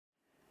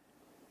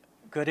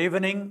Good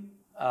evening,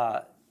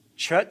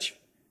 church.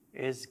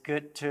 It's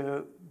good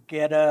to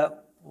gather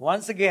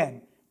once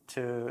again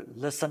to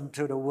listen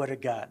to the Word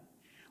of God.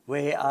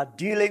 We are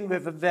dealing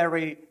with a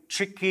very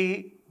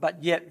tricky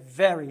but yet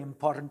very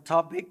important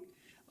topic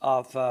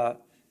of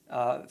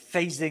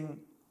facing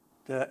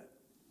the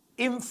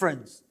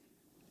influence,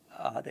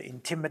 the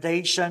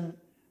intimidation,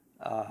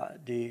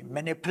 the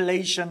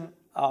manipulation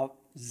of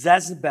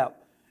Jezebel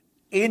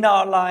in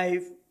our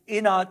life,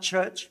 in our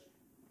church,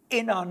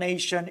 in our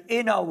nation,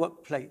 in our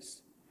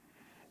workplace.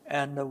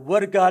 And the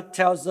Word of God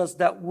tells us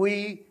that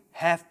we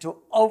have to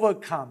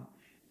overcome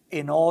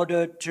in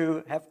order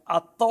to have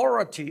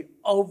authority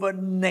over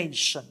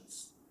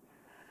nations.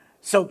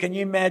 So can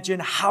you imagine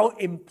how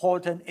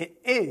important it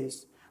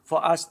is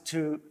for us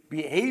to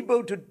be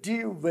able to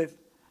deal with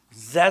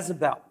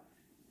Jezebel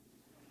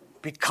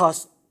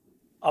because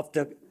of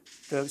the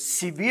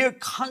severe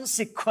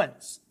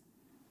consequence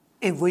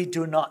if we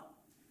do not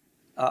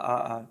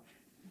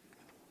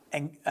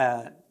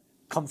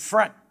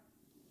confront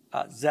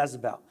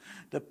Jezebel.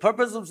 The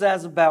purpose of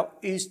Jezebel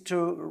is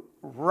to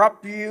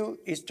rob you,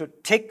 is to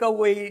take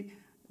away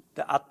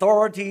the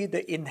authority,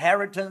 the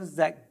inheritance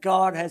that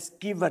God has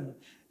given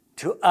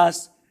to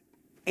us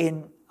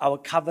in our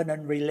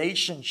covenant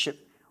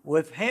relationship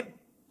with Him.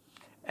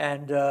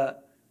 And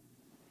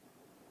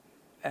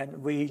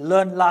we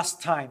learned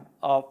last time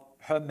of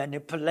her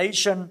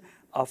manipulation,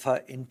 of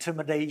her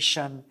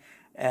intimidation,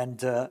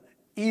 and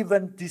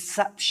even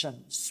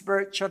deception,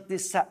 spiritual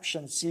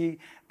deception. She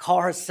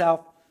called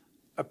herself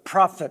a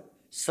prophet,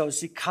 so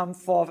she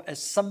comes forth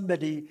as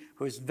somebody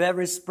who is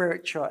very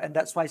spiritual, and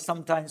that's why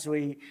sometimes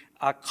we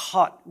are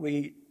caught.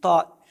 We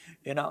thought,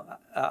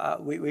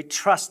 we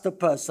trust the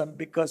person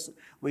because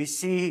we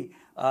see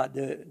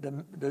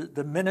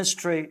the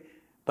ministry,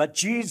 but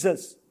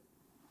Jesus,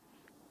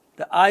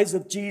 the eyes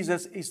of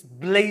Jesus is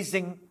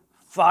blazing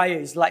fire.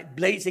 It's like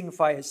blazing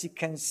fire. She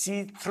can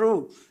see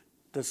through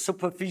the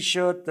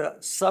superficial, the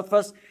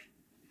surface.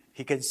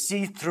 He can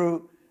see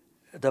through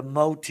the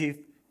motive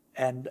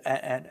and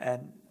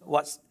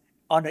what's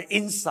on the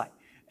inside.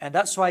 And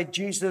that's why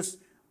Jesus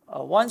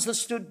wants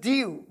us to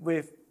deal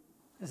with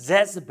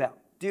Jezebel,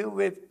 deal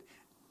with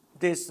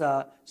this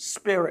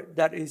spirit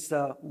that is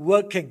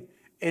working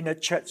in the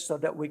church so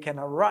that we can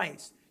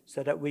arise,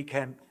 so that we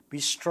can be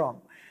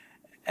strong.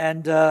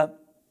 And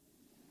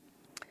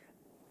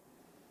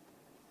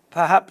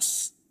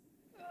perhaps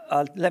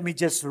let me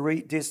just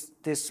read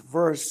this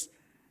verse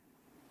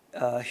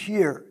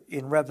here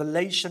in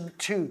Revelation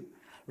 2.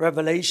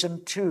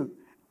 Revelation 2,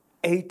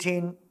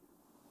 18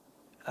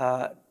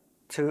 to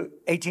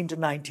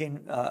 19,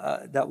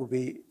 that will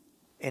be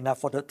enough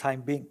for the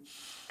time being.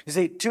 You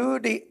see, to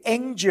the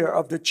angel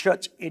of the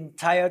church in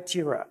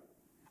Thyatira,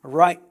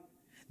 write,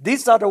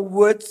 these are the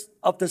words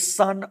of the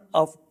Son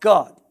of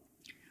God,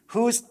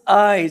 whose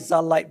eyes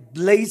are like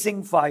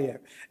blazing fire,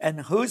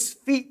 and whose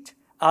feet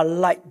are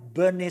like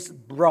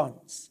burnished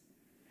bronze.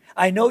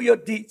 I know your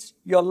deeds,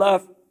 your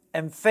love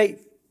and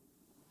faith,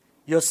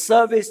 your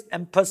service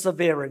and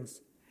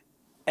perseverance,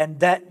 and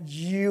that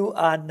you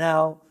are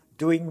now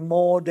doing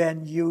more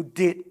than you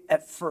did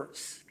at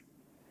first.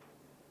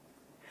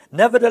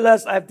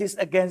 Nevertheless, I have this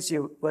against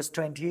you, verse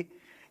 20.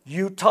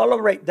 You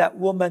tolerate that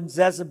woman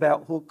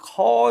Jezebel, who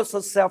calls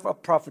herself a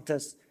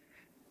prophetess.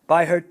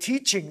 By her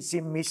teaching,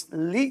 she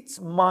misleads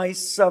my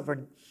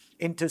servant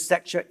into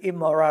sexual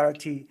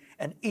immorality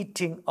and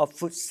eating of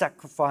food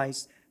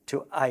sacrificed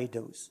to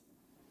idols.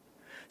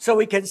 So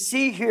we can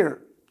see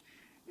here,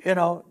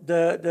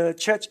 the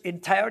church in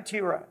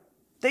Thyatira,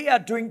 they are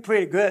doing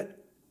pretty good.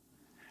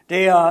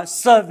 They are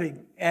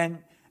serving and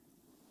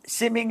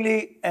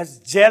seemingly as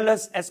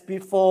jealous as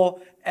before,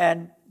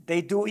 and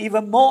they do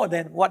even more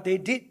than what they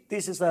did.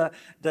 This is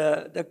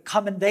the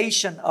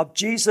commendation of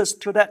Jesus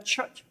to that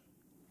church.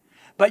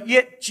 But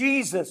yet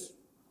Jesus,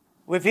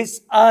 with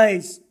his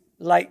eyes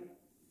like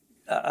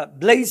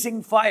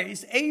blazing fire,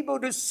 is able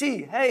to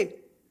see, hey,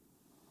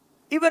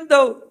 even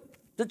though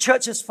the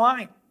church is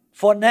fine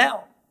for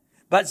now,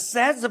 but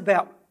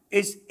Jezebel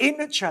is in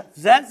the church.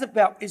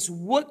 Jezebel is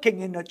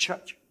working in the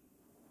church.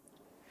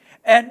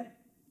 And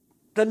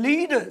the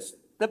leaders,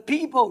 the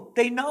people,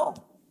 they know.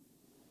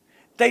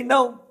 They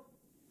know.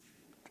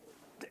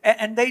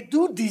 And they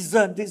do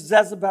discern this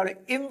Jezebelic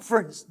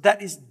influence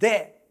that is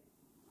there.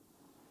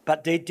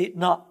 But they did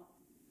not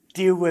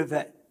deal with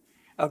it.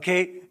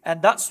 Okay?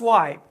 And that's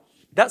why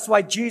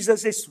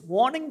Jesus is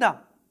warning them.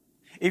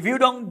 If you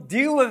don't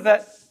deal with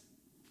it,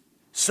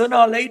 sooner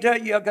or later,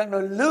 you're going to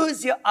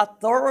lose your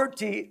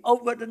authority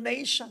over the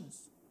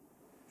nations.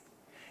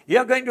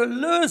 You're going to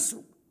lose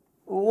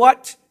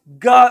what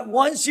God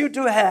wants you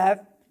to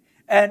have,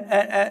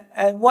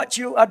 and what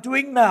you are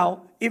doing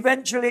now,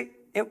 eventually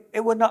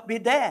it will not be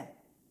there.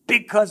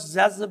 Because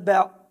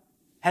Jezebel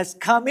has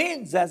come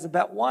in.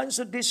 Jezebel wants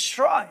to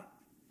destroy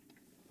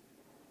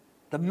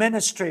the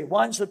ministry,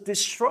 wants to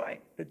destroy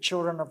the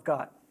children of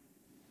God.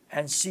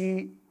 And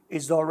she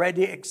is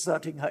already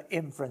exerting her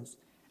influence,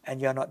 and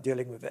you're not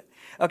dealing with it.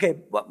 Okay,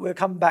 but we'll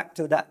come back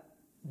to that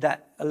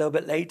a little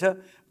bit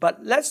later.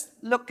 But let's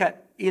look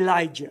at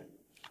Elijah.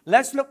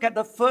 Let's look at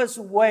the first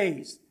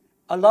ways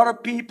a lot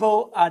of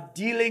people are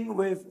dealing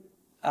with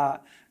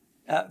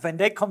when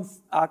they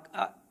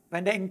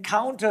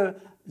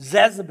encounter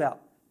Jezebel.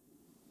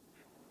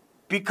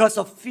 Because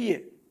of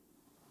fear,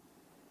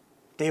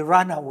 they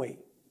run away.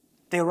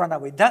 They run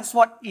away. That's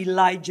what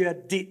Elijah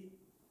did.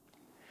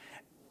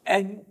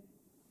 And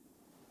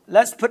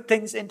let's put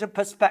things into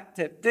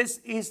perspective. This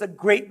is a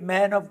great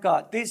man of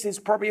God. This is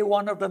probably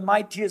one of the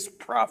mightiest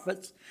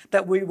prophets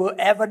that we will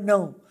ever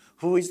know,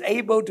 who is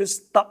able to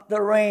stop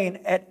the rain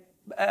at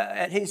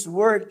his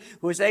word,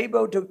 who is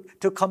able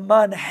to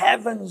command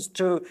heavens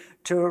to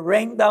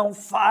rain down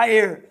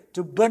fire,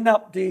 to burn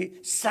up the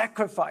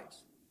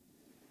sacrifice.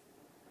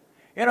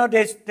 You know,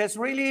 there's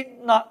really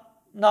not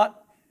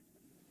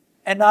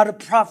another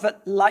prophet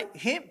like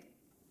him.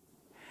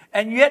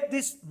 And yet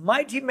this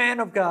mighty man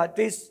of God,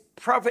 this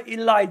prophet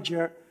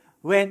Elijah,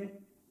 when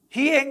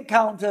he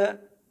encountered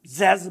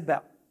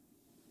Jezebel,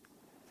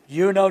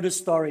 you know the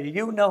story,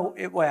 you know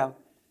it well.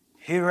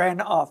 He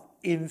ran off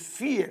in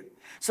fear.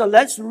 So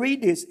let's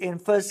read this in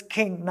 1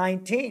 Kings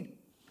 19.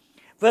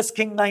 1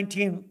 Kings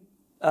 19,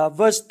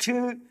 verse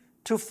 2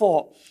 to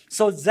 4.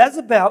 So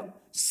Jezebel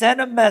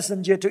sent a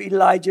messenger to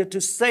Elijah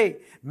to say,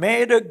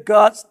 "May the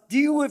gods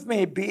deal with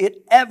me, be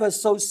it ever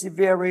so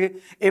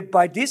severely, if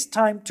by this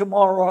time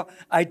tomorrow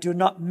I do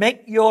not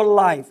make your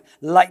life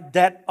like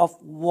that of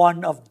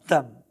one of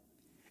them."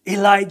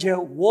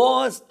 Elijah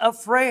was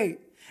afraid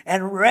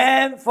and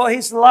ran for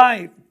his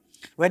life.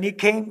 When he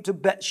came to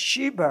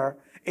Bathsheba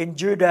in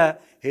Judah,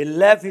 he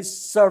left his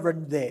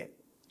servant there.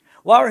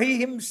 While he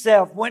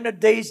himself went a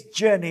day's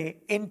journey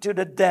into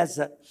the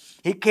desert,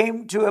 he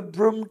came to a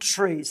broom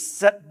tree,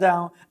 sat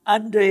down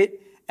under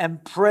it,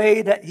 and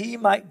prayed that he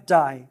might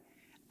die.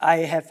 "I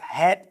have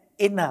had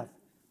enough.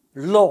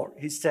 Lord,"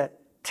 he said,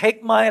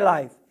 "take my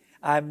life.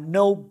 I am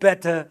no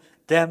better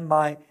than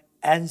my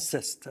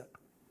ancestor."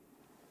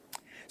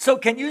 So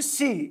can you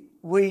see,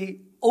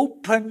 we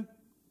open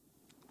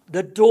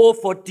the door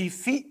for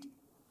defeat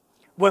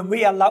when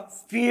we allow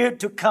fear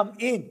to come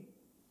in.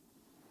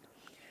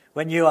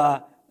 When you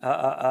are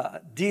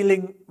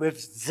dealing with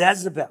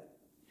Jezebel.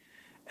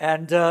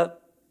 And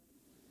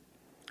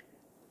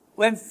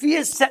when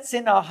fear sets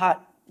in our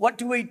heart, what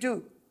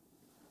do?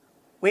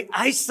 We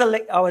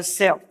isolate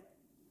ourselves.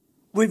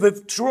 We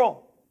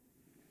withdraw.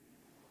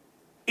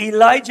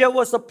 Elijah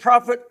was a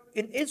prophet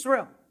in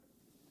Israel.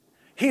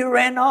 He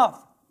ran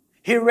off.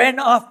 He ran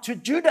off to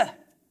Judah.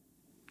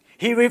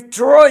 He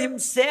withdrew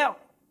himself.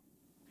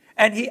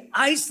 And he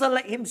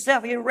isolated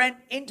himself. He ran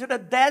into the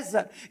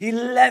desert. He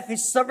left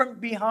his servant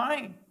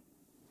behind.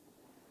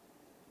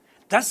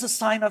 That's a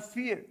sign of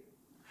fear.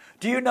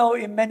 Do you know,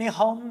 in many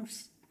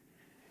homes,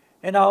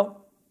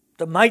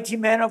 the mighty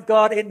man of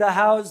God in the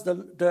house,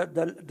 the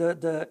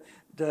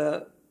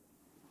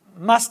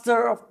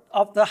master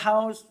of the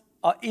house,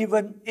 or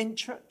even in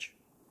church,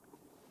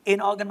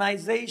 in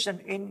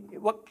organization,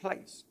 in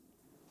workplace,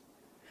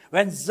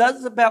 when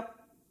Jezebel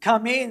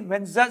come in,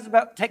 when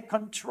Jezebel take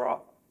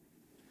control,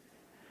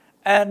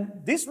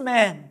 and this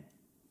man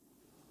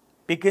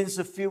begins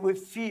to feel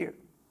with fear.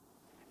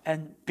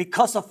 And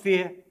because of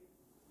fear,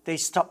 they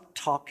stop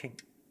talking.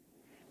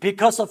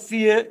 Because of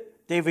fear,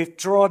 they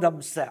withdraw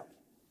themselves.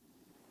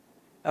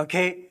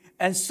 Okay?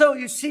 And so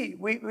you see,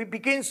 we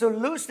begin to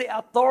lose the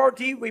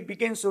authority. We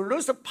begin to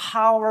lose the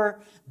power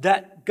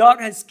that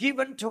God has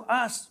given to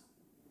us.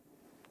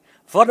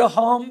 For the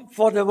home,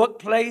 for the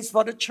workplace,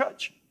 for the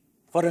church,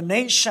 for the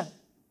nation.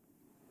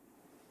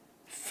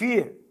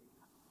 Fear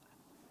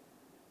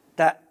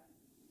that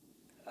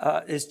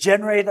is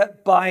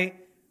generated by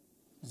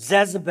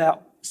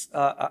Jezebel's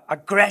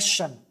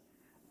aggression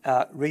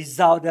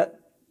resulted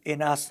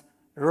in us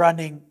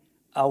running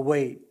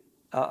away.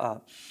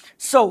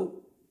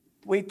 So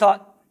we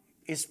thought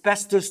it's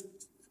best to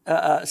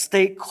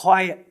stay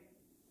quiet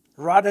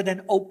rather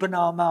than open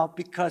our mouth,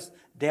 because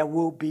there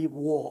will be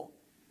war.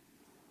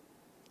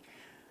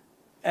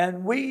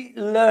 And we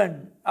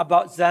learn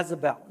about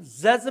Jezebel.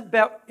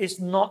 Jezebel is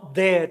not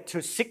there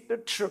to seek the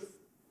truth.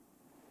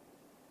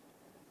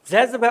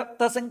 Jezebel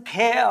doesn't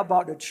care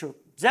about the truth.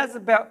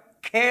 Jezebel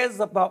cares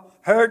about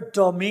her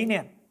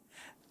dominion,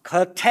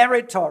 her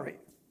territory,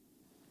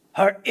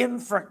 her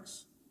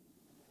influence.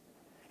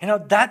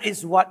 That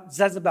is what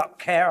Jezebel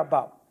cares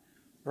about,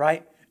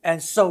 right?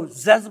 And so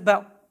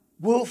Jezebel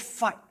will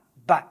fight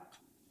back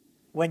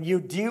when you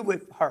deal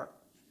with her.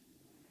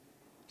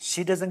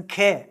 She doesn't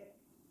care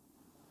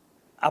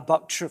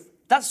about truth.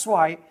 That's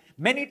why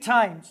many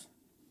times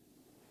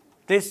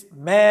this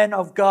man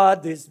of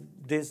God, these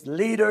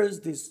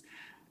leaders,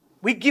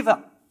 we give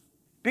up,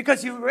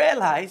 because you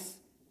realize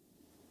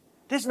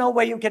there's no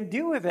way you can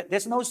deal with it.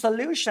 There's no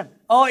solution.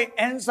 All it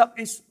ends up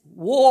is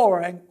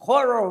war and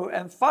quarrel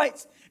and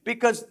fights,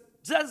 because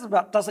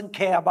Jezebel doesn't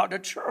care about the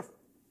truth.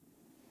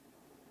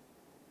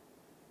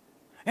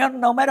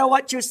 No matter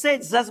what you say,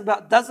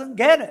 Jezebel doesn't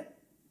get it.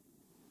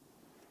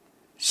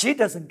 She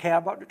doesn't care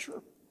about the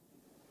truth.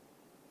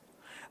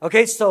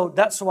 Okay, so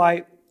that's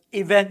why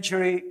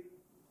eventually,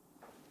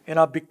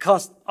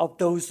 because of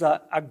those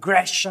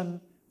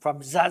aggression from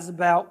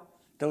Jezebel,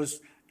 those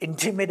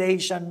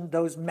intimidation,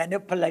 those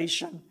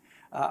manipulation,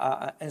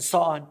 and so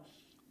on.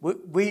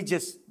 We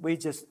just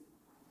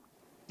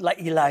like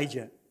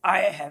Elijah.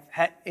 I have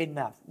had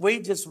enough. We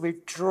just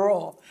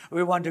withdraw.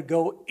 We want to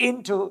go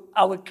into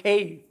our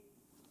cave.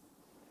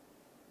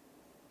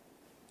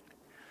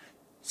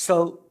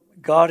 So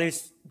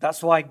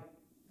that's why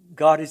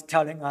God is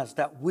telling us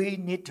that we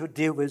need to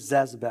deal with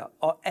Jezebel,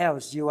 or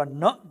else you are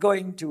not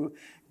going to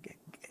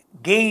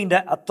gain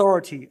that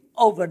authority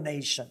over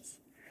nations.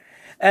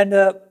 And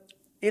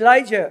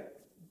Elijah,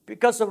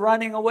 because of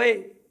running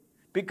away,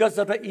 because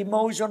of the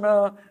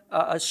emotional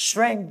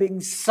strength being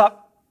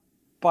sucked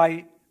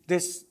by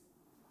this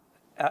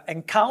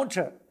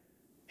encounter,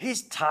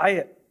 he's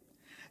tired.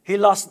 He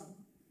lost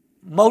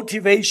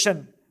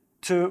motivation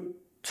to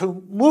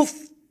move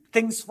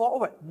things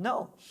forward.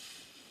 No.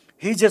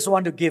 He just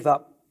wanted to give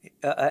up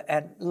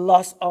and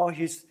lost all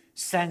his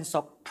sense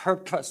of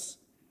purpose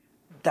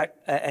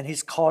and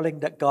his calling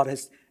that God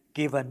has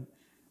given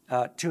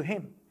to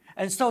him.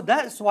 And so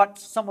that's what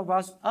some of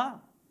us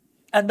are.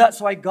 And that's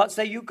why God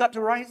said, you got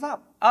to rise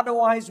up.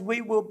 Otherwise,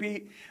 we will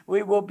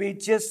be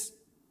just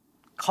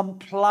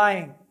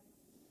complying.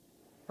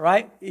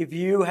 Right? If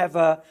you have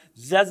a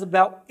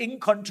Jezebel in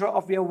control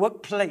of your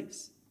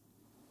workplace,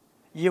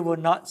 you will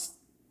not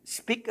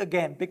speak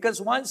again. Because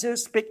once you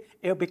speak,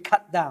 it will be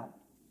cut down.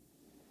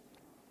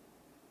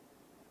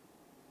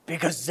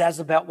 Because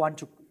Jezebel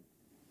wants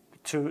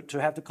to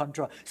have the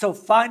control. So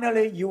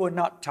finally, you will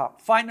not talk.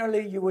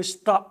 Finally, you will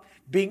stop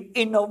being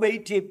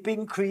innovative,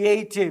 being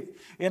creative.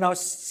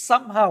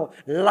 Somehow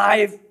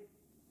life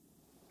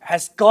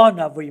has gone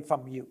away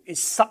from you.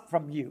 It's sucked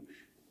from you.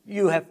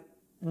 You have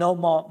no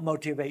more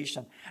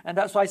motivation. And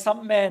that's why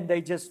some men,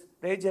 they just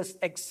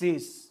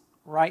exist,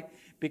 right?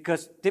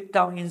 Because deep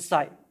down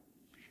inside,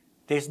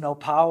 there's no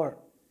power.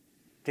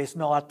 There's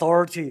no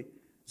authority.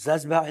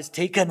 Jezebel has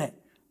taken it,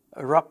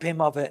 robbed him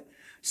of it.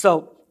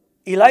 So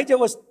Elijah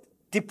was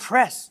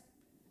depressed,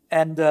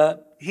 and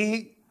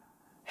he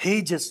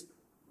just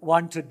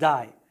wanted to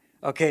die.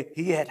 Okay,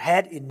 he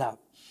had enough.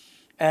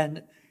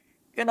 And,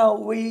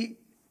 we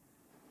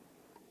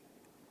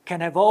can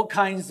have all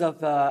kinds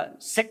of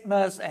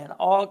sickness and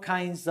all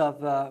kinds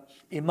of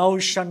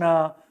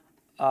emotional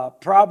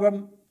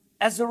problem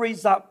as a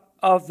result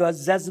of a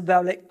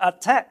Jezebelic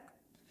attack.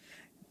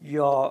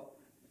 Your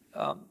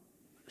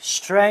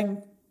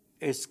strength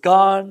is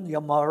gone,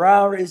 your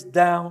morale is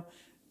down,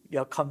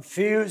 you're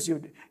confused,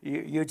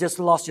 you just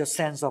lost your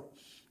sense of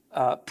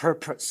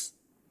purpose.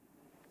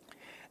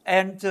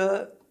 And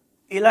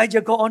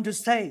Elijah go on to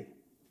say,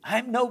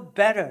 I'm no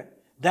better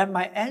than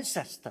my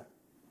ancestor.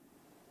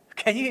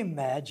 Can you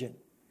imagine?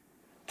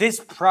 This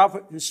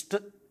prophet who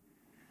stood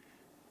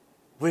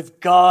with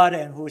God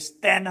and who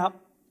stand up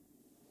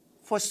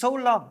for so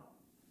long,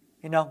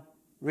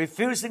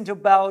 refusing to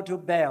bow to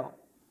Baal.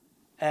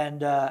 And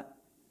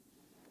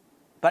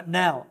but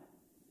now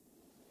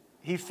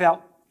he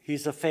felt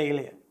he's a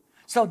failure.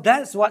 So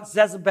that's what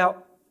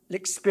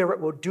Jezebelic spirit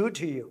will do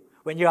to you.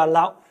 When you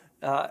allow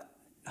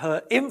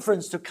her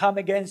influence to come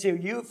against you,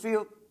 you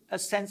feel a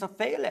sense of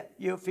failure.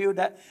 You feel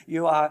that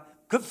you are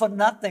good for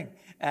nothing,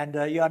 and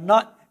you are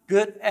not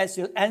good as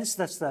your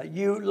ancestor.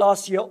 You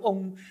lost your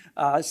own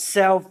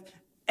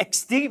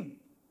self-esteem.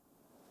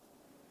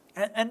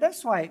 And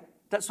that's why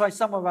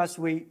some of us,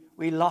 we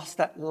lost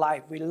that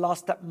life. We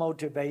lost that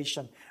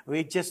motivation.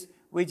 We just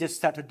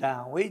settle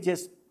down. We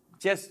just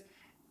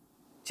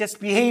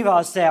behave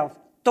ourselves.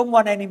 Don't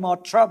want any more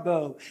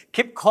trouble.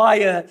 Keep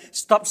quiet.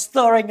 Stop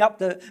stirring up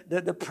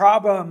the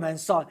problem and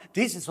so on.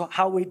 This is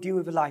how we deal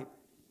with life.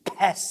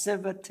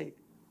 Passivity.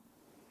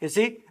 You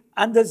see,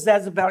 under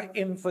Jezebel's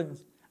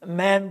influence,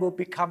 man will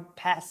become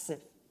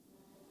passive.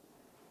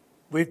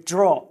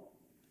 Withdraw.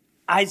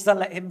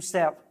 Isolate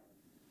himself.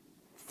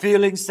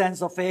 Feeling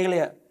sense of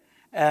failure.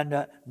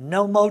 And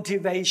no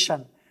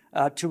motivation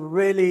to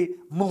really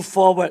move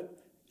forward.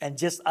 And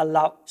just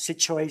allow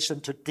situation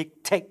to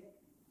dictate.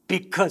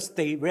 Because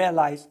they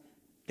realize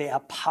they are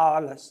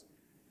powerless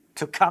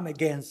to come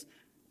against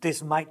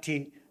this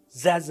mighty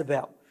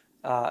Jezebel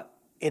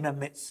in the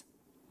midst.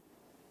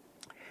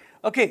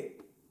 Okay,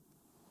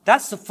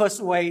 that's the first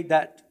way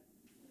that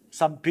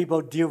some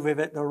people deal with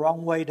it. The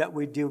wrong way that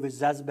we deal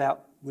with Jezebel,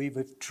 we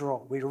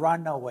withdraw, we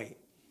run away.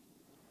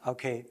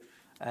 Okay,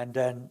 and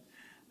then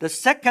the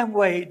second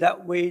way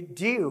that we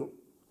deal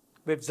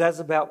with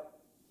Jezebel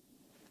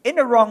in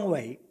the wrong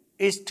way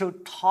is to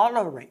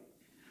tolerate.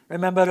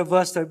 Remember the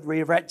verse that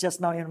we read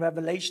just now in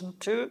Revelation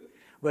 2,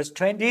 verse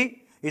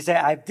 20? He said,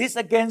 I have this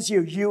against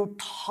you. You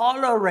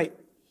tolerate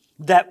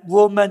that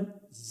woman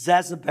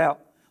Jezebel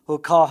who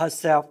called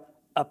herself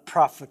a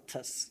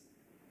prophetess.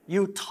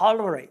 You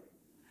tolerate.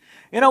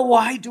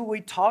 Why do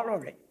we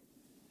tolerate?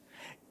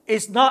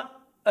 It's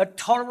not a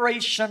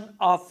toleration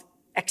of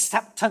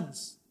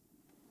acceptance.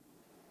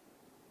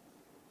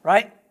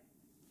 Right?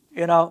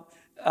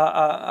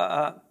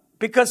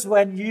 Because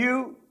when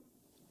you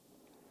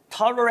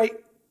tolerate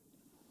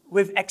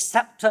with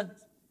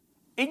acceptance,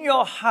 in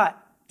your heart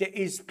there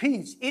is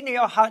peace. In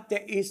your heart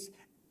there is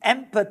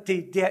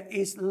empathy, there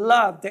is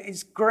love, there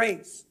is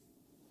grace.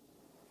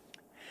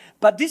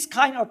 But this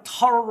kind of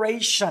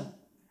toleration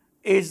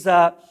is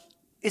not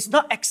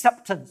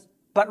acceptance,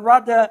 but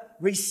rather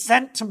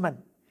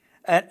resentment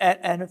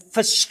and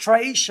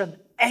frustration,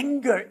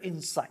 anger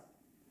inside.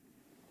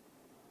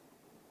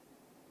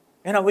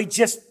 We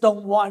just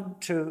don't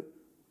want to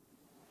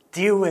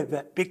deal with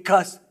it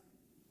because,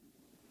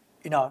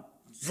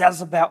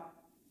 Jezebel,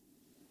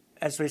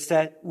 as we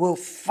said, will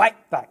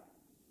fight back.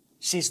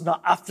 She's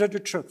not after the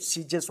truth.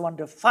 She just wants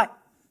to fight.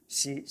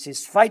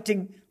 She's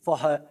fighting for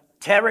her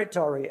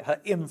territory, her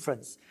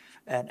influence,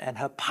 and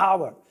her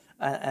power.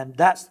 And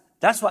that's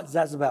what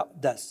Jezebel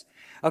does.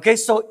 Okay,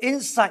 so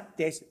inside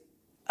there's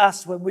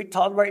us, when we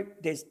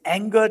tolerate, there's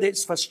anger,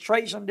 there's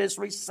frustration, there's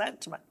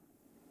resentment.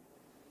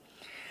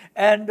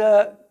 And,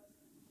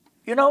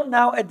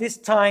 now at this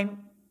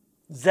time,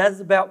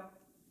 Jezebel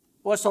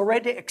was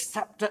already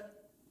accepted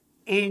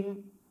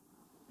in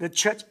the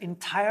church in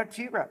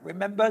Thyatira.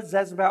 Remember,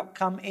 Jezebel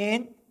come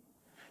in.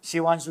 She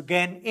wants to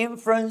gain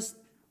influence,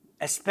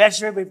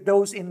 especially with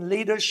those in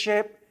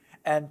leadership,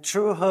 and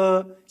through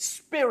her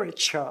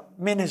spiritual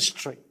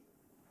ministry,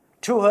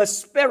 through her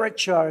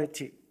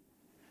spirituality.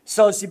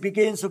 So she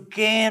begins to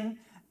gain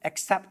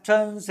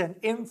acceptance and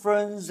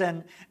influence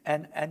and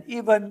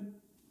even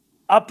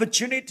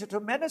opportunity to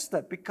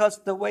minister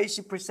because the way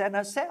she presents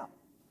herself.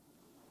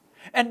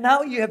 And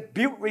now you have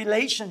built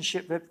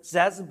relationship with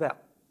Jezebel.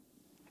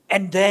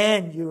 And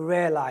then you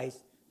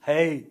realize,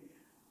 hey,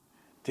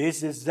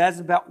 this is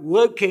Jezebel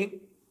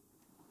working,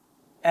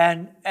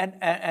 and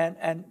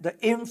the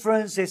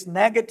influence is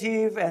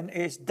negative and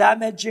is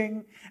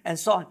damaging and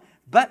so on.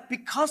 But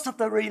because of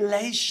the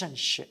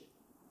relationship,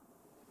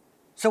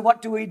 so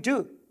what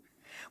do?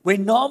 We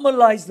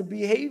normalize the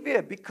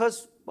behavior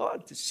because,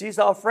 she's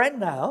our friend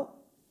now.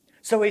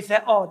 So we say,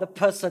 the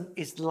person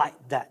is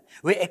like that.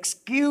 We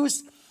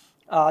excuse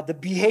the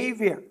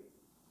behavior.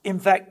 In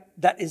fact,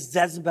 that is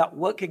Jezebel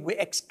working. We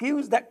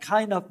excuse that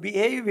kind of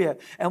behavior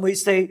and we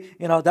say,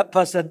 that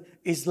person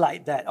is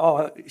like that,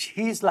 or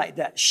he's like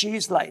that,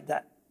 she's like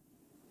that.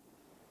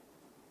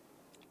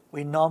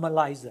 We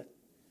normalize it.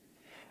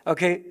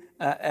 Okay,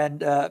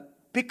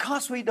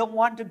 because we don't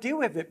want to deal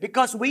with it,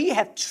 because we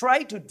have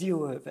tried to deal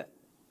with it,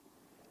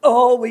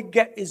 all we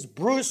get is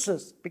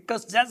bruises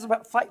because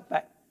Jezebel fight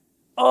back.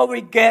 All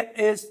we get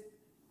is,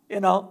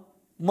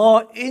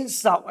 more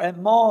insult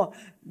and more,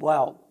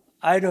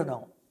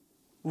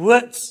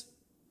 words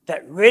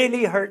that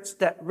really hurts,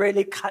 that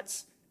really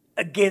cuts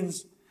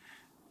against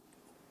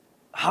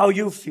how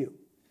you feel.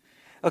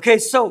 Okay,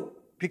 so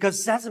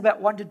because Jezebel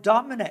want to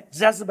dominate,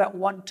 Jezebel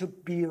want to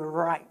be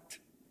right.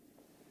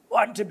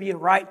 Want to be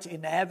right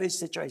in every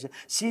situation.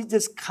 She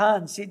just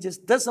can't, she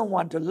just doesn't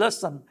want to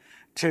listen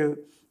to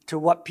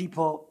what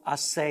people are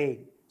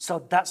saying.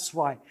 So that's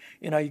why,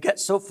 you get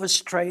so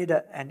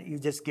frustrated and you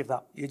just give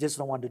up. You just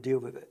don't want to deal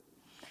with it.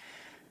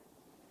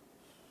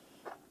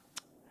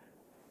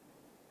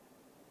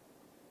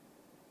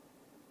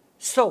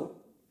 So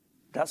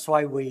that's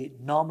why we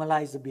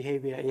normalize the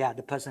behavior. Yeah,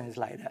 the person is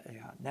like that.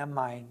 Yeah, never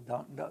mind.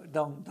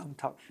 Don't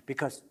talk,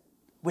 because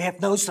we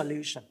have no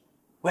solution.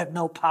 We have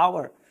no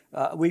power.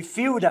 We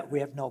feel that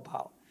we have no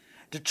power.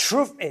 The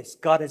truth is,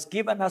 God has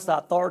given us the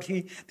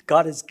authority.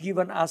 God has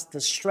given us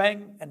the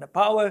strength and the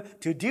power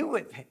to deal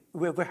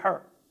with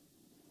her.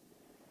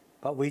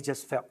 But we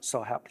just felt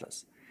so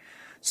helpless.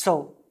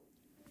 So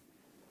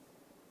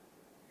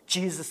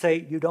Jesus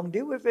said, you don't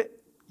deal with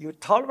it. You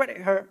tolerate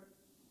her.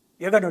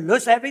 You're going to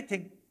lose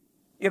everything.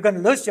 You're going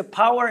to lose your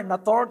power and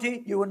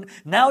authority.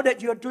 Now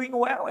that you're doing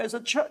well as a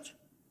church,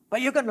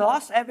 but you're going to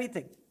lose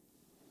everything.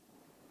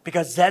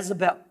 Because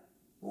Jezebel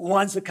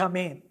wants to come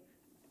in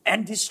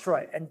and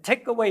destroy and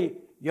take away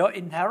your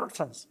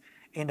inheritance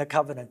in the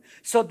covenant.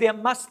 So there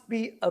must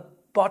be a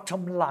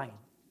bottom line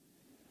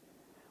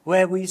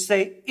where we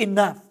say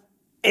enough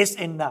is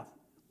enough.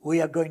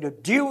 We are going to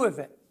deal with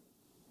it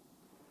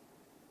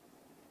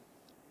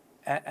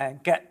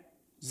and get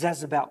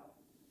Jezebel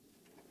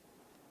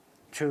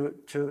to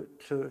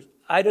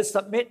either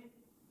submit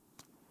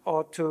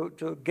or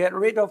to get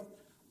rid of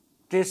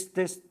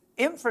this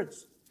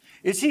influence.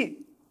 You see,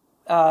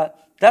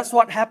 that's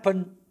what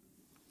happened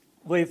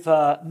with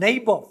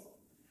Naboth.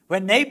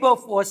 When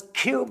Naboth was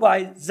killed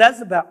by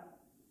Jezebel,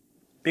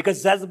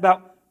 because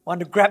Jezebel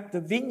wanted to grab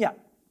the vineyard,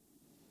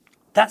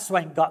 that's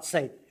when God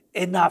said,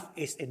 enough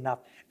is enough,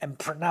 and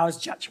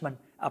pronounced judgment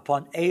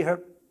upon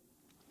Ahab,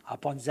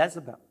 upon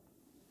Jezebel.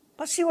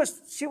 But she was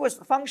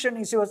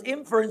functioning, she was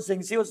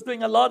influencing, she was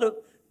doing a lot of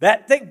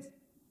bad things.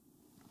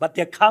 But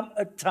there come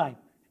a time,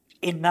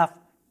 enough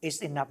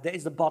is enough. There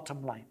is a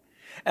bottom line.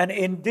 And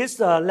in this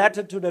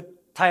letter to the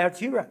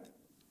Thyatira,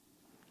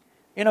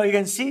 you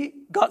can see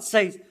God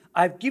says,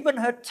 I've given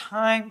her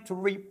time to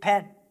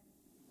repent,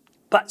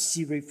 but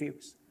she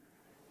refused.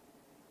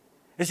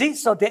 You see,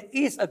 so there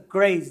is a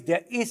grace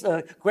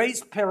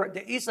period,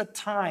 there is a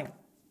time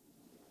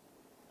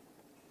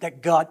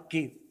that God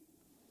gives.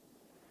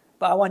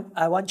 But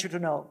I want you to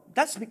know,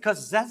 that's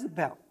because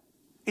Jezebel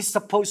is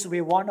supposed to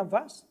be one of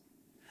us.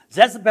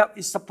 Jezebel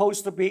is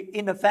supposed to be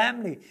in a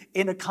family,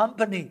 in a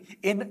company,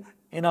 in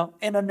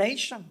a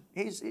nation.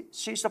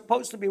 She's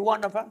supposed to be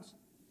one of us.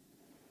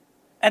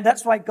 And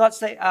that's why God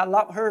said,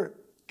 allow her,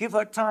 give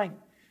her time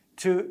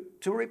to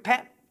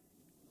repent.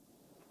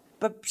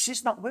 But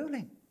she's not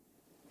willing.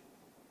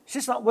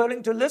 She's not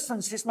willing to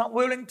listen. She's not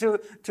willing to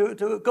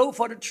go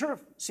for the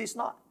truth. She's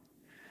not.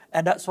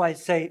 And that's why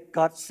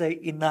God say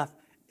enough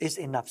is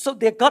enough. So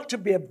there got to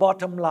be a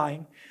bottom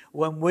line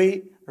when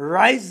we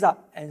rise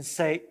up and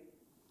say,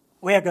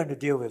 we're going to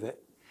deal with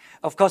it.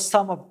 Of course,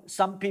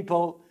 some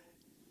people,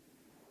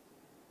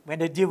 when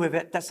they deal with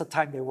it, that's the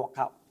time they walk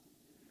out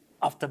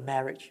of the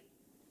marriage.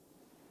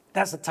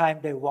 That's the time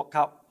they walk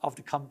out of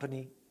the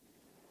company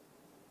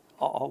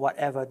or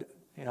whatever,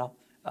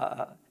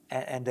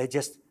 and they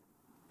just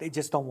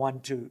don't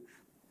want to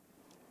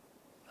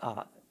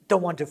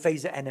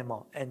face it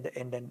anymore, and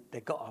then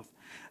they go off.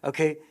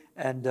 Okay,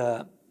 and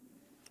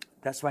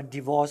that's when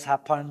divorce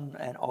happen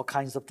and all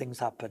kinds of things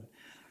happen,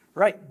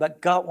 right?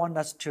 But God wants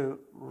us to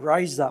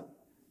rise up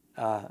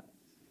to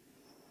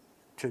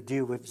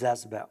deal with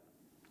Jezebel,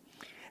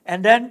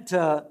 and then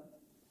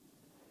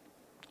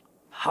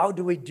how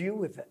do we deal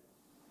with it?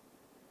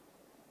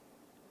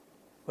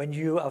 When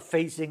you are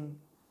facing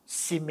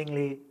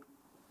seemingly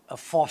a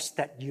force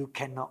that you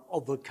cannot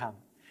overcome.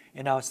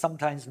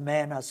 Sometimes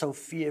men are so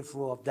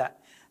fearful of that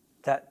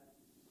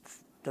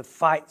the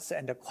fights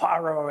and the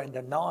quarrel and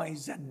the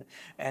noise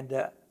and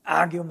the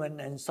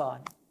argument and so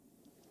on.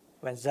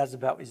 When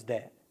Jezebel is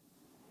there,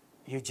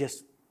 you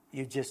just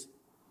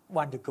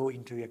want to go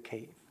into your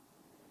cave.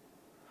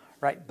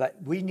 Right? But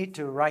we need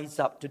to rise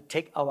up to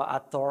take our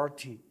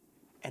authority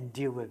and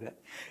deal with it.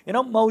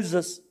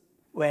 Moses,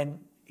 when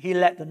he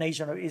led the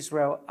nation of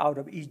Israel out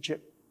of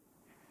Egypt,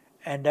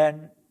 and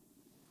then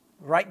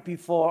right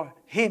before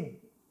him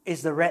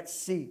is the Red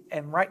Sea,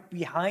 and right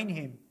behind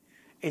him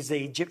is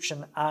the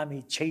Egyptian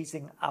army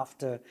chasing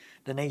after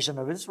the nation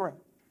of Israel.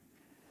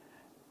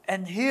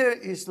 And here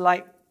is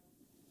like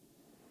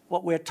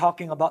what we're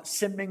talking about,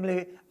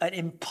 seemingly an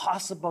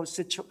impossible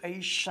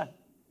situation.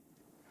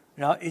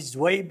 It's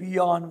way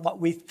beyond what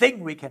we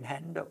think we can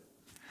handle.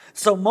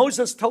 So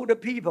Moses told the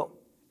people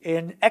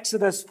in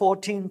Exodus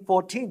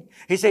 14:14,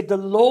 he said, the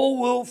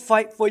Lord will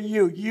fight for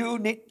you. You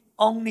need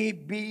only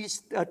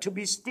to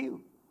be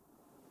still.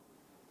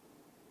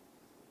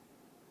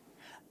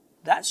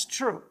 That's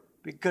true,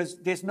 because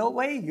there's no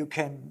way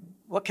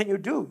what can you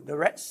do? The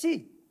Red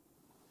Sea,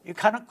 you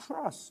cannot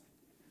cross.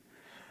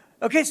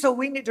 Okay, so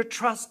we need to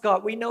trust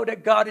God. We know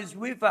that God is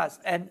with us.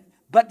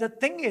 But the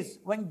thing is,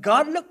 when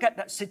God look at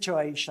that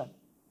situation,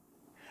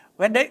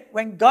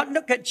 when God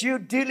look at you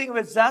dealing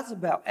with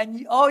Jezebel,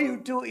 and all you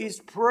do is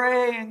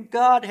pray and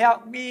God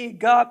help me,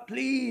 God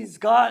please,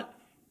 God.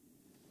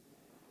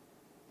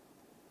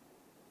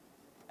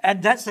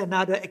 And that's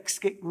another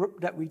escape route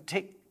that we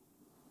take.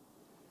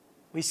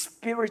 We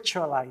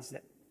spiritualize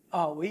it.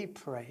 Oh, we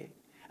pray.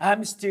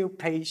 I'm still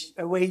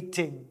patient,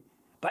 waiting.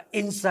 But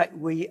inside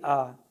we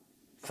are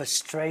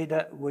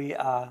frustrated. We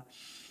are,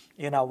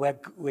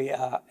 we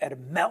are at a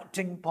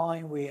melting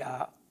point. We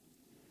are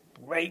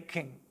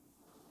breaking.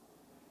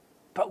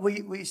 But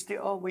we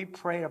still, we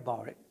pray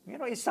about it.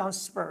 It sounds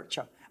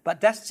spiritual.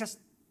 But that's just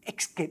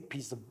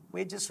escapism.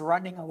 We're just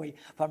running away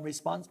from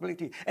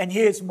responsibility. And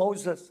here's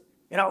Moses.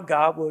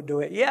 God will do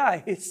it.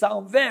 Yeah, it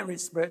sounds very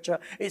spiritual.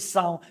 It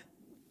sounds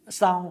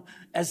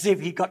as if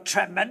he got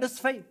tremendous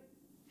faith.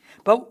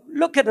 But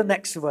look at the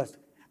next verse.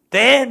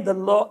 Then the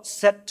Lord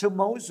said to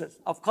Moses,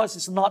 of course,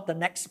 it's not the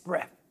next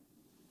breath.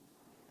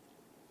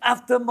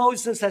 After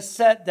Moses has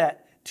said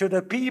that to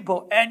the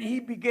people, and he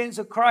begins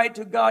to cry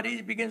to God,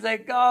 he begins to say,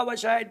 God, what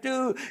shall I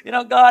do?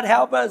 God,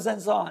 help us,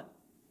 and so on.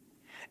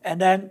 And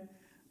then,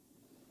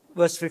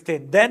 verse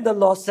 15, then the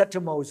Lord said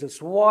to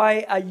Moses,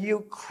 why are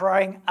you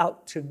crying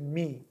out to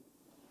me?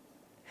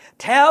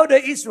 Tell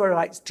the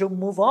Israelites to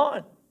move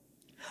on.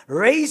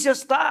 Raise your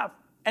staff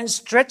and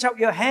stretch out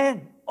your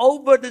hand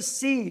over the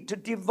sea to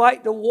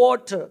divide the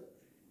water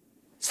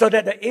so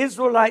that the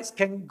Israelites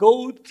can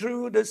go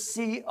through the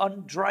sea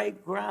on dry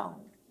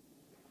ground.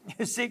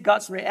 You see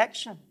God's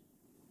reaction.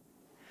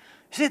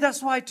 See,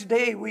 that's why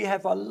today we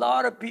have a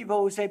lot of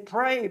people who say,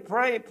 pray,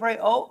 pray, pray,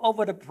 all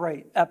over the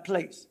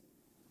place.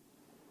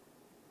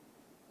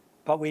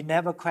 But we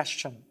never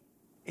question,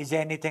 is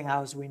there anything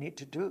else we need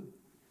to do?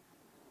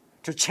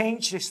 To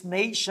change this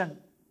nation,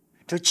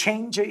 to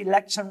change the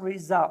election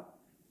result.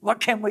 What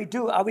can we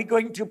do? Are we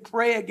going to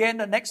pray again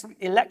the next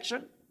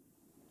election?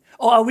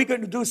 Or are we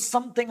going to do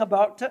something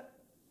about it?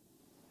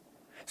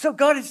 So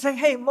God is saying,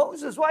 hey,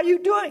 Moses, what are you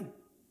doing?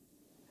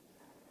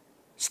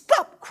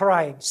 Stop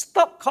crying.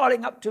 Stop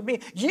calling up to me.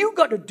 You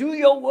got to do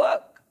your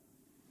work.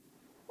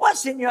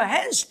 What's in your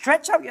hand?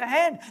 Stretch out your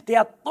hand. The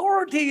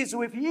authority is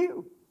with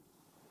you.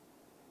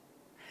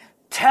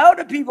 Tell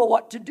the people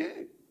what to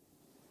do.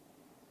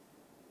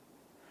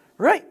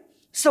 Right?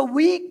 So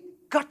we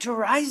got to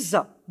rise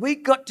up. We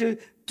got to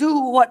do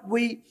what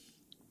we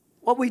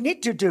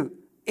need to do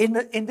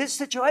in this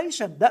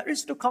situation. That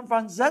is to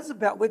confront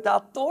Jezebel with the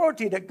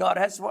authority that God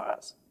has for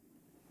us.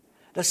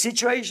 The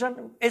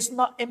situation is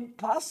not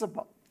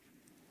impossible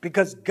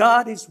because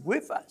God is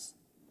with us.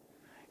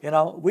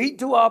 We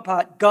do our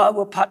part, God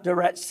will part the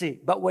Red Sea.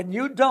 But when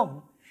you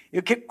don't,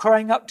 you keep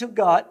crying out to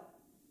God,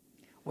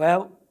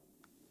 well,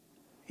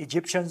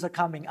 Egyptians are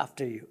coming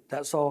after you.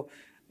 That's all.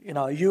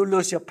 You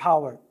lose your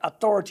power,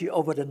 authority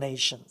over the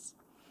nations.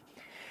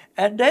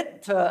 And then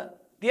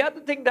the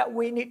other thing that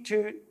we need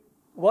to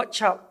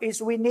watch out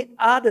is we need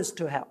others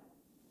to help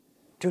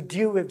to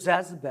deal with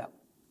Jezebel.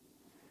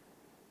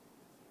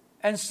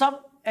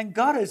 And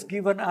God has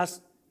given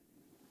us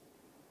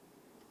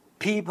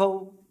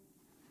people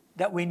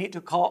that we need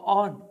to call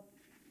on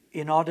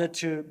in order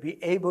to be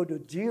able to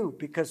deal,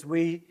 because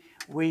we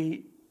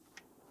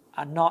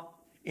are not,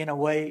 in a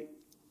way,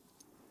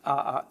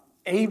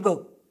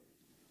 able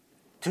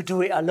to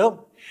do it alone.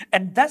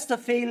 And that's the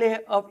failure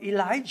of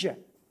Elijah.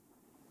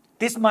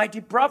 This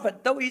mighty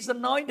prophet, though he's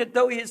anointed,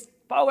 though he has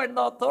power and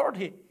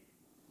authority,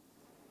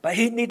 but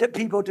he needed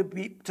people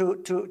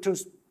to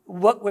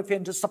work with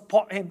him, to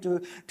support him,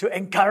 to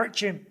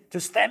encourage him, to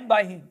stand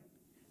by him.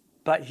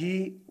 But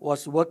he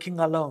was working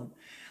alone.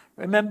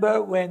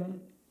 Remember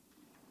when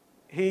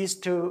he's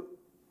to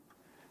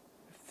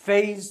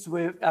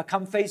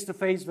come face to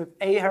face with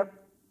Ahab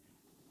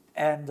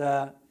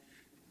and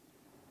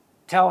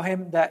tell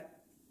him that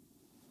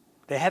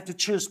they have to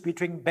choose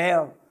between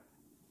Baal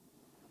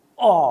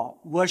or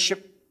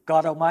worship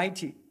God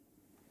Almighty.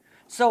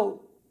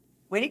 So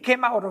when he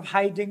came out of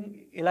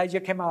hiding, Elijah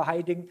came out of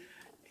hiding,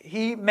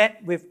 he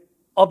met with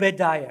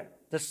Obadiah,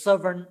 the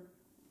servant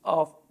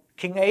of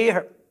King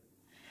Ahab.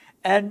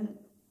 And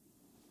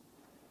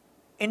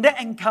in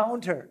that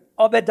encounter,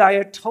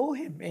 Obadiah told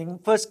him in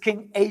 1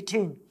 Kings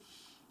 18,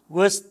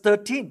 verse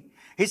 13,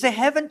 he said,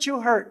 haven't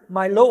you heard,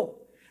 my Lord,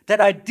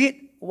 that I did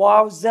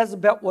while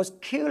Jezebel was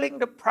killing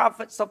the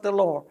prophets of the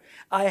Lord?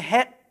 I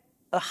had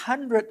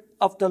 100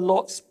 of the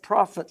Lord's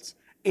prophets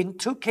in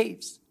 2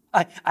 caves.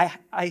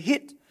 I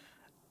hid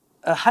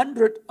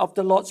 100 of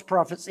the Lord's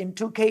prophets in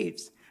 2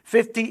 caves,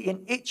 50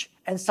 in each,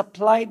 and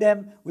supplied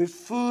them with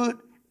food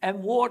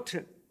and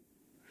water.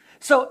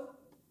 So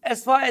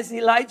as far as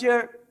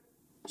Elijah's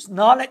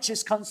knowledge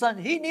is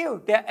concerned, he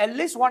knew there are at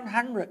least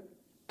 100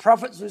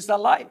 prophets who are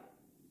alive.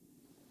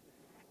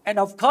 And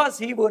of course,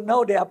 he will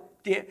know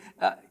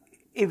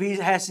if he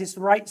has his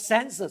right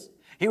senses,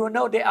 he will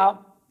know there are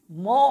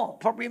more,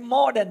 probably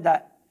more than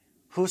that,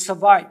 who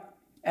survive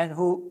and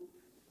who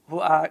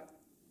are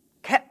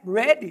kept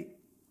ready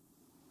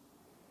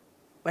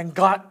when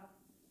God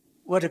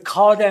were to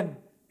call them,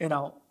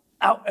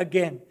 out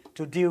again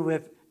to deal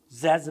with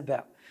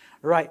Jezebel.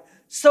 Right.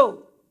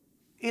 So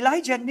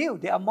Elijah knew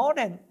there are more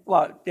than,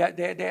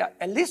 there are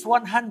at least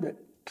 100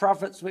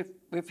 prophets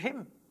with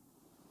him.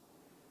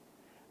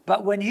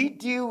 But when he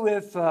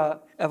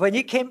when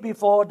he came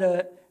before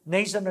the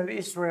nation of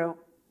Israel,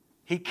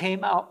 he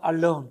came out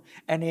alone.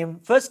 And in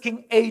 1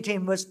 Kings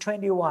 18, verse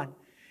 21,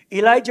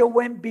 Elijah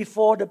went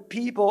before the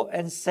people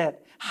and said,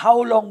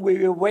 how long will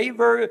you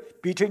waver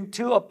between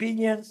 2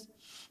 opinions?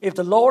 If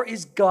the Lord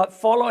is God,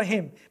 follow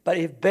him. But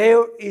if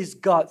Baal is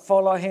God,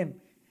 follow him.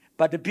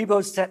 But the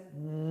people said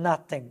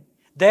nothing.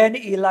 Then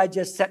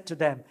Elijah said to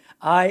them,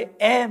 I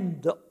am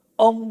the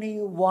only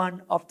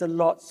one of the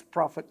Lord's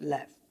prophet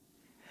left.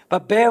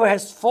 But Baal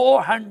has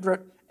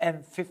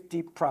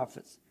 450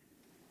 prophets.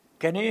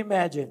 Can you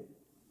imagine?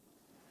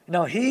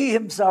 He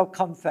himself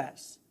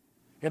confessed,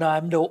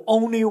 I'm the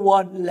only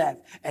one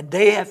left. And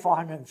they have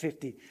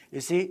 450. You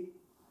see,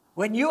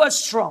 when you are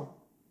strong,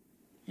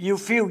 you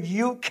feel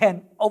you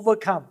can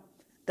overcome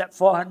that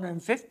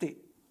 450.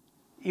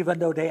 Even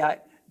though they are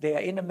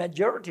in the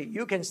majority,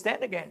 you can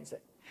stand against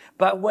it.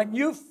 But when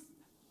you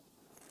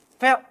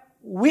felt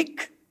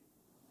weak,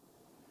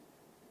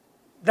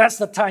 that's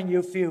the time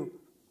you feel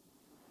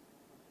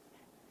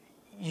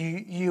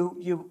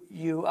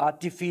you are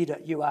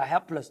defeated, you are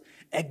helpless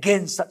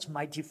against such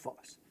mighty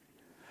force.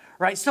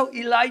 Right? So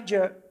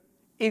Elijah,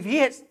 if he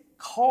had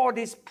called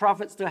these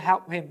prophets to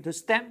help him, to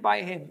stand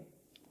by him,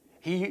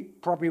 he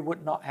probably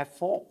would not have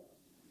fought.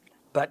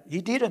 But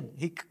he didn't.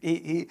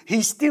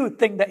 He still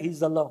thinks that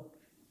he's alone.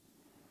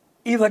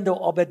 Even though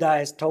Obadiah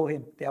has told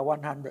him there are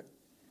 100.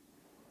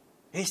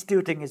 He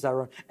still thinks he's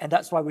alone. And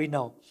that's why we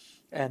know.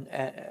 And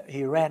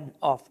he ran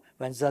off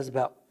when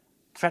Jezebel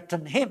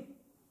threatened him.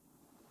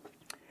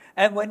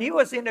 And when he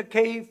was in the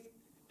cave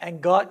and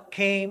God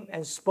came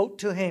and spoke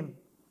to him,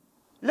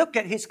 look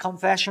at his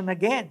confession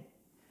again.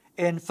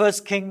 In 1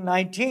 Kings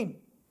 19,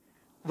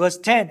 verse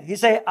 10, he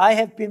said, I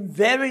have been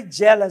very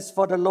jealous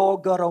for the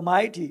Lord God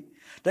Almighty.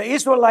 The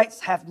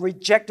Israelites have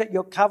rejected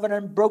your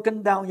covenant,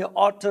 broken down your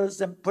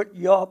altars, and put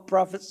your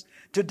prophets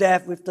to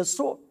death with the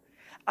sword.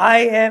 I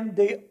am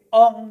the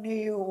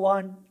only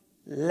one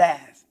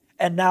left,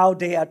 and now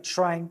they are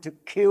trying to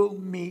kill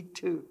me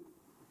too.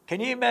 Can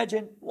you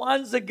imagine?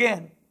 Once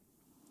again,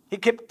 he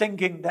kept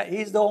thinking that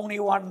he's the only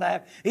one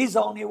left. He's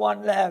the only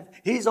one left.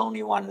 He's the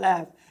only one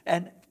left.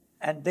 And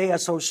they are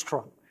so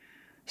strong.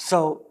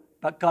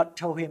 But God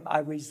told him, I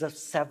reserved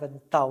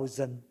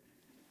 7,000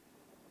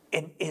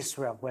 in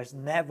Israel who has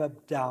never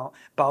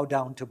bowed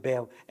down to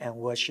Baal and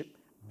worship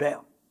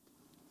Baal.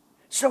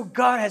 So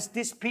God has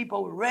these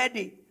people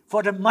ready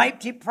for the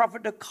mighty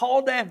prophet to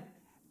call them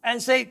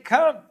and say,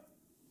 come.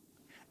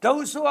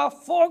 Those who are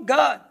for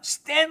God,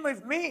 stand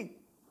with me.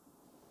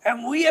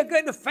 And we are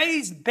going to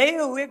face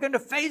Baal. We are going to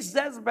face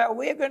Jezebel.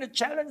 We are going to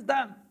challenge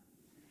them.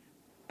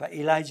 But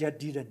Elijah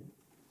didn't.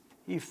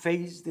 He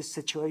faced this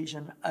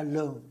situation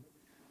alone.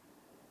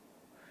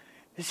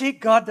 You see,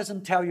 God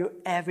doesn't tell you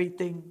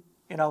everything.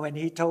 When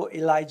he told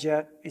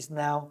Elijah, is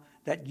now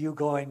that you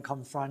go and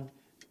confront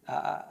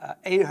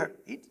Ahab.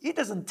 He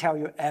doesn't tell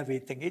you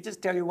everything. He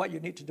just tells you what you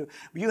need to do.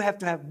 You have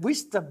to have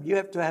wisdom. You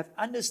have to have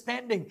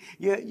understanding.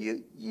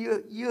 You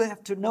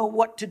have to know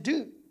what to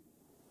do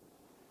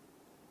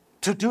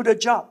the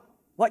job,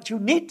 what you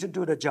need to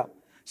do the job.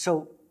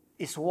 So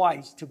it's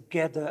wise to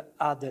gather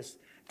others,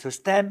 to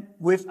stand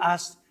with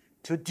us,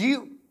 to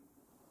deal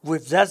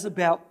with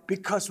Jezebel,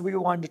 because we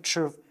want the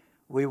truth.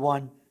 We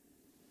want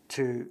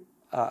to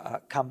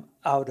come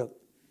out of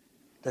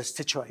the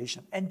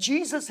situation. And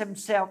Jesus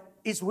himself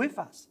is with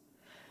us.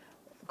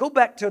 Go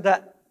back to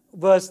that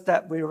verse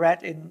that we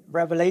read in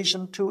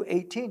Revelation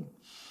 2:18.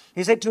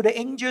 He said, to the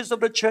angels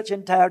of the church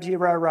in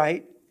Thyatira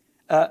write,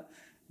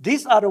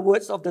 these are the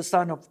words of the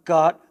Son of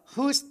God,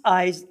 whose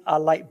eyes are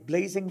like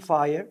blazing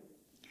fire,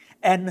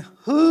 and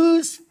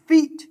whose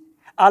feet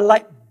are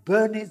like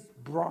burnished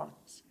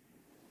bronze.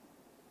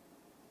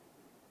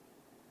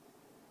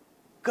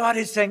 God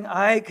is saying,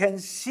 I can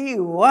see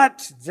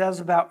what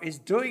Jezebel is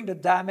doing, the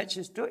damage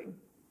she's doing.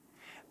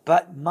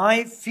 But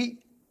my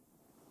feet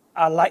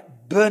are like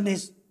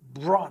burnished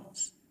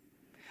bronze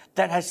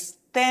that has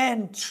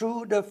stand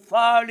through the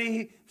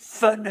fiery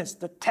furnace,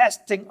 the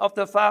testing of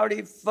the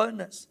fiery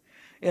furnace.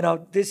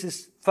 This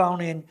is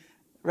found in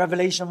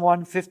Revelation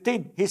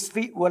 1:15. His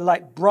feet were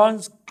like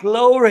bronze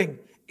glowing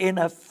in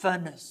a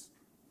furnace.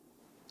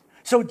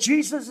 So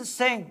Jesus is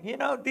saying,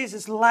 this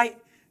is like,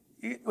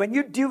 when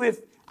you deal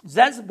with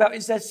Jezebel,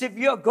 it's as if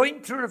you're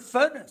going through the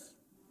furnace.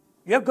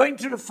 You're going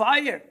through the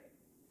fire.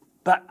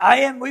 But I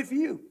am with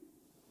you.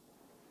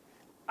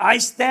 I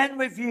stand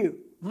with you.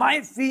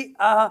 My feet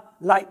are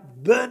like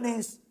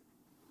burnished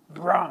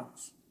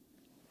bronze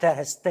that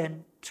has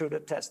stand through the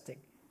testing.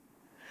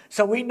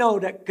 So we know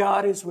that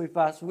God is with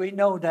us. We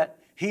know that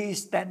he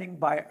is standing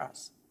by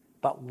us.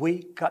 But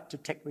we got to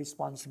take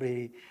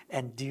responsibility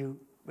and deal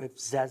with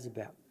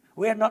Jezebel.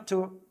 We are not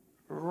to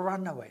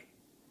run away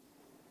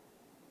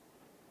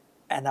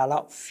and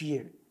allow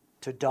fear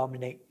to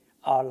dominate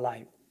our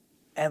life.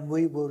 And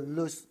we will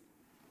lose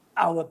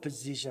our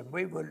position.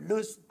 We will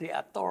lose the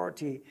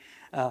authority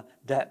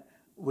that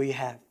we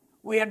have.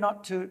 We are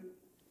not to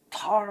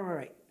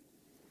tolerate.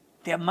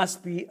 There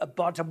must be a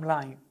bottom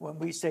line when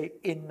we say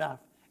enough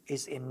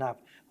is enough.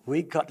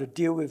 We got to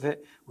deal with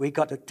it. We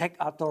got to take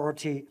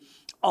authority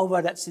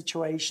over that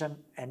situation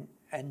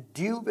and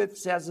deal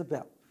with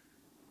Jezebel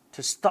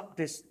to stop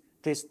this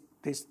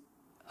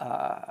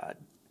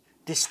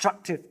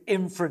destructive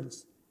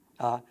influence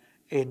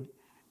in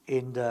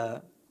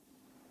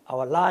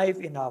our life,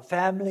 in our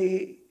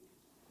family,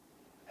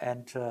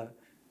 and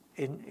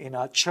in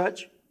our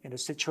church, in the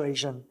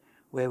situation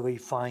where we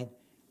find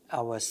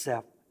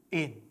ourselves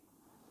in.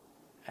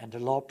 And the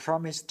Lord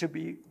promised to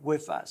be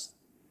with us,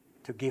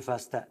 to give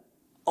us that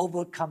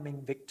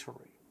overcoming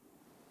victory.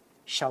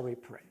 Shall we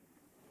pray?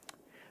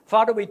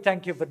 Father, we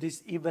thank you for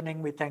this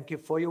evening. We thank you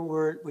for your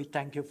word. We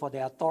thank you for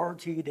the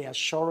authority, the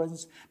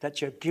assurance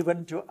that you've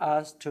given to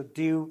us to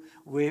deal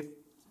with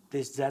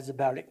this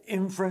Jezebelic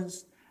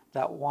influence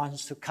that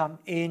wants to come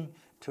in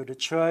to the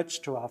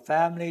church, to our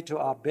family, to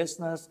our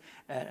business,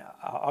 and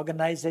our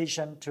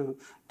organization to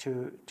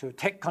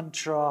take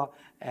control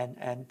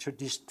and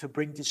to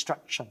bring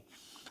destruction.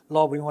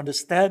 Lord, we want to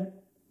stand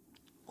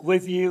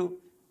with you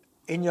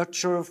in your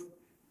truth,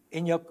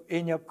 in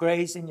your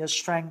grace, in your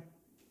strength.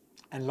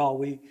 And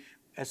Lord,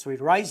 as we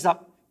rise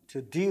up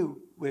to deal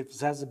with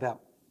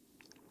Jezebel,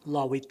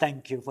 Lord, we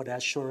thank you for the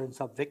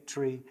assurance of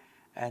victory.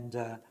 And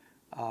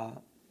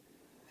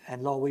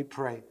Lord, we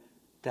pray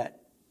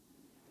that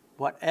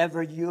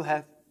whatever you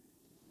have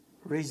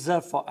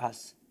reserved for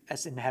us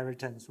as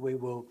inheritance, we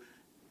will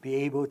be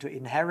able to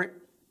inherit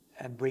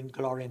and bring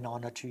glory and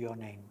honor to your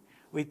name.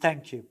 We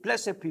thank you.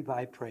 Blessed people,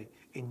 I pray,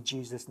 in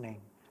Jesus'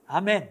 name.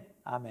 Amen.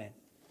 Amen.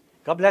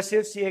 God bless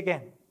you. See you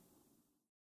again.